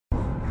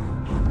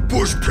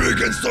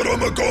Bushpig and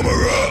Soddom and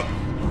Gomorrah.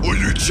 All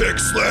you Czech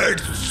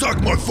slags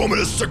suck my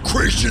vomitous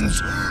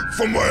secretions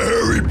from my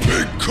hairy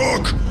pig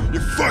cock, you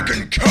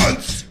fucking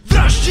cunts.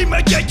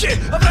 Vraždíme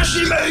děti a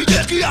vraždíme i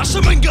dětky. Já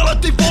jsem Mengele,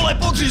 ty vole,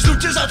 podříznu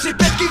tě za 3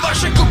 pětky.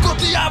 Vaše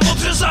kokoty já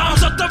odřezám,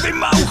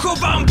 zatavím a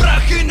uchovám.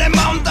 Prachy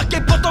nemám, tak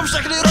je potom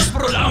všechny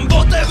rozprodám.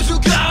 Otevřu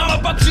krám a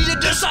pak přijde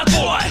DeSade,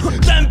 vole.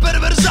 Ten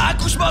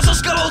perverzák už má za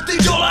skalou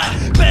ty dole.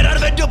 Perar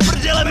ved do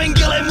prdele,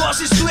 Mengele mu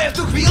asistuje v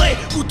tu chvíli.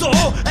 U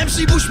toho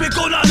MC Bushpig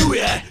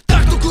konanuje.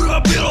 Tak to kurva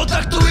bylo,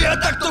 tak to je,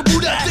 tak to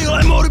bude.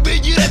 Tyhle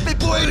morbidní rapy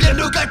pojedem,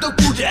 dokud to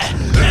půjde.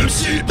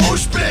 MC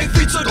Bushpig,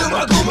 ví co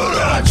doma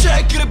Gomora.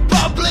 Czech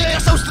Republic,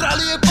 z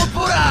Austrálie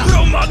podpora.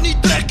 Hromadný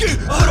tracky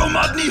a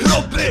hromadný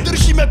hroby.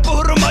 Držíme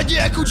pohromadě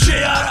jako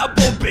JR a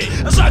Bobby.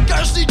 A za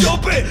každý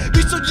doby,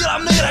 víš co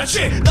dělám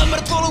nejradši. Nad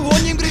mrtvolou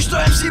honím, když to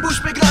MC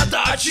Bushpig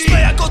natáčí.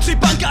 Jsme jako 3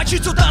 pankáči,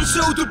 co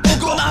tancujou tu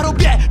pogo. Na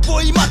hrobě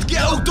tvojí matky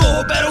a u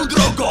toho berou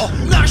drogo.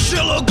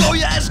 Naše logo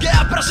je SG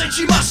a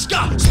prasečí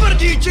maska.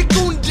 Smrdí ti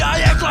kunda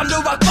jak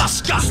landová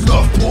kvaska.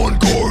 Snuff, porn,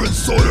 Gore and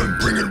Soddom,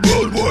 bringing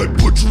worldwide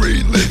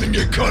butchery, leaving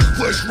your cunt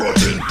flesh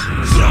rotten.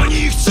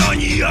 Zraní,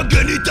 chcání a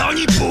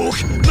genitální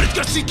puch.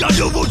 Mrtka cítá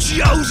do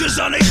očí a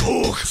uřezaných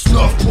uch.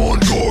 Snuff, porn,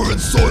 Gore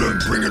and Soddom,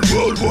 bringing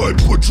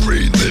worldwide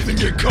butchery, leaving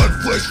your cunt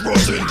flesh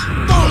rotten.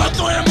 Tohle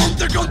to je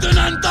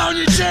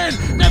multikontinentální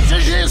čin.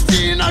 Nepřežije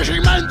stín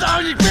našich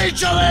mentálních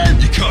píčovin.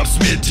 You can't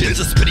smear tears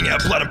are spitting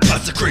out blood and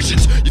pus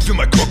secretions. You feel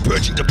my cock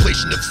purging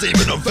depletion of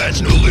semen on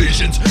vaginal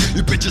lesions.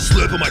 You bitches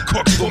slurp on my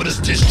cock's vomitous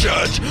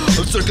discharge.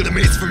 I'm soaking the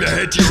meats from your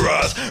head to your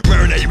ass.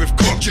 Marinating with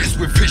cock juice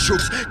with fish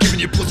hooks, giving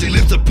your pussy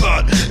lips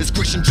apart. It's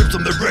squishing drips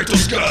on the rectal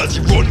scars.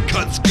 You rotten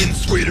cunt skin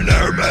sweet and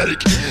aromatic.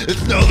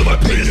 It's now that my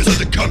penis and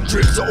the cum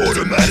drips are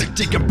automatic.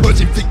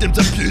 Decomposing victims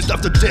abused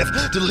after death.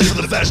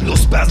 Deliver the vaginal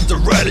spasms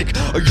erratic.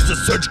 I use a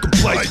surgical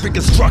blade to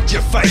reconstruct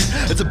your face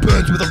as it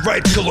burns with a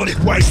rape colonic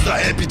waste.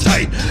 I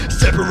amputate,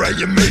 separate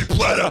your meat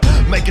platter.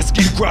 Make a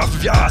skin graft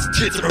of your ass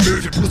tits and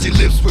remove your pussy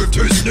lips with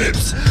 2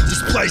 snips.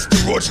 Displace the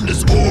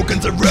erogenous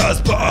organs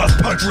aroused by ass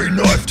puncturing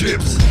knife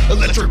tips.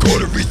 Electric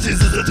artery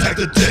scissors attack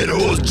the dead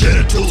horse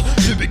genitals.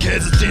 Pubic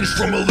hairs are singed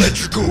from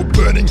electrical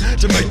burning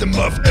to make the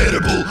muff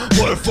edible.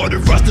 Modified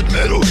with rusted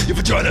metal. Your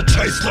vagina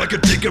tastes like a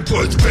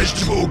decomposed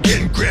vegetable,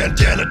 getting ground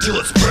down until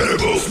it's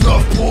spreadable.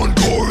 Snuff, porn,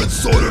 Gore and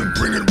Soddom,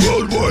 bringing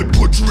worldwide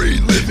butchery,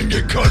 leaving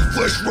your cunt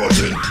flesh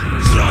rotten.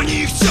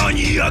 Zraní,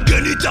 chcání a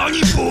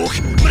genitální puch.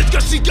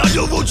 Mrtka cítá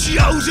do očí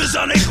a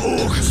uřezaných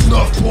uch.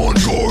 Snuff,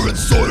 porn, Gore and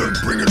Soddom,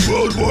 bringing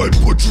worldwide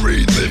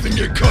butchery, leaving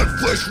your cunt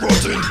flesh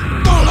rotten.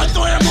 Tohle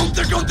to je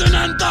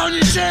multikontinentální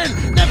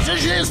čin.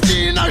 Nepřežije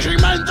stín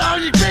našich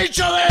mentálních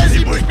píčovin.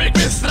 Si Bushpig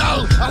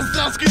vystral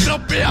australský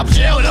tropy a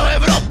přijel do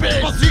Evropy.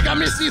 Postříkám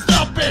místní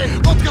stropy,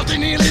 potkat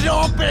jiný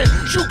lidopy.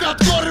 Šukat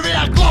korvy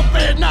a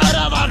klopy,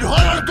 nahrávat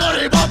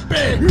horrorcory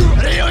bopy.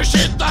 Rio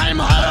shit time,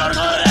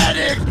 horrorcore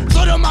addict.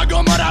 Soddom a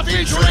Gomorrah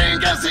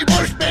featuring MC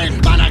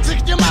Bushpig. Má na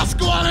ksichtě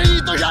masku a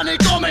není to žádný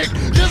komik.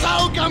 Že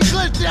zahoukám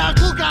klity a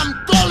koukám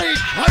kolik.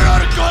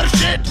 Horrorcore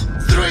shit.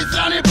 Z druhé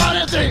strany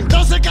planety,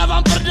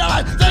 rozsekávám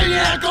prdele, stejně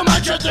jako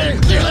mačety.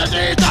 Tyhle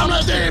ty,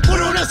 tamhle ty,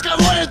 budou dneska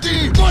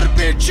vojetý.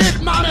 Morbid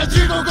shit, máme 3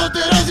 kokoty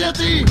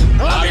rozjetý.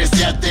 Hlavy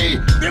stětý,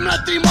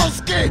 vymletý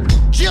mozky.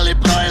 Žili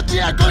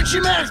projetý a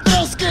končíme jak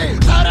trosky.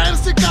 Zahrajem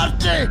si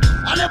karty,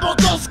 anebo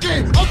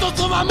kosky. O to,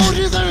 co vám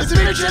můží zemi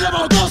svědčit nebo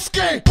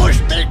kosky.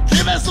 Bushpig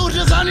přivez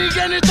uřezaný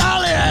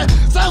genitálie.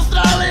 Z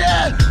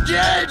Austrálie,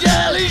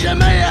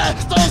 lížeme je.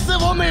 Z toho se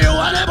omiju,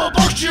 anebo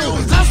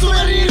pochčiju.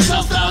 Zasujený z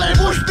Austrálie,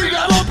 Bushpig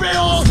a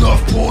opiju.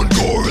 Snuff, porn,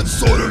 Gore and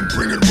Soddom,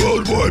 bringing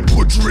worldwide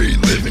butchery,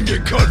 leaving your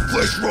cunt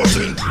flesh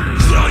rotten.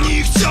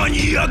 Zraní,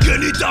 chcání a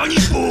genitální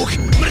puch.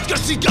 Mrtka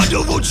cítá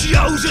do očí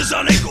a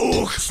uřezaných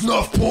uch.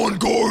 Snuff, porn,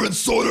 Gore and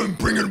Soddom,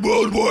 bringing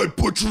worldwide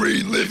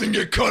butchery, leaving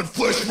your cunt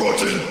flesh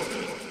rotten.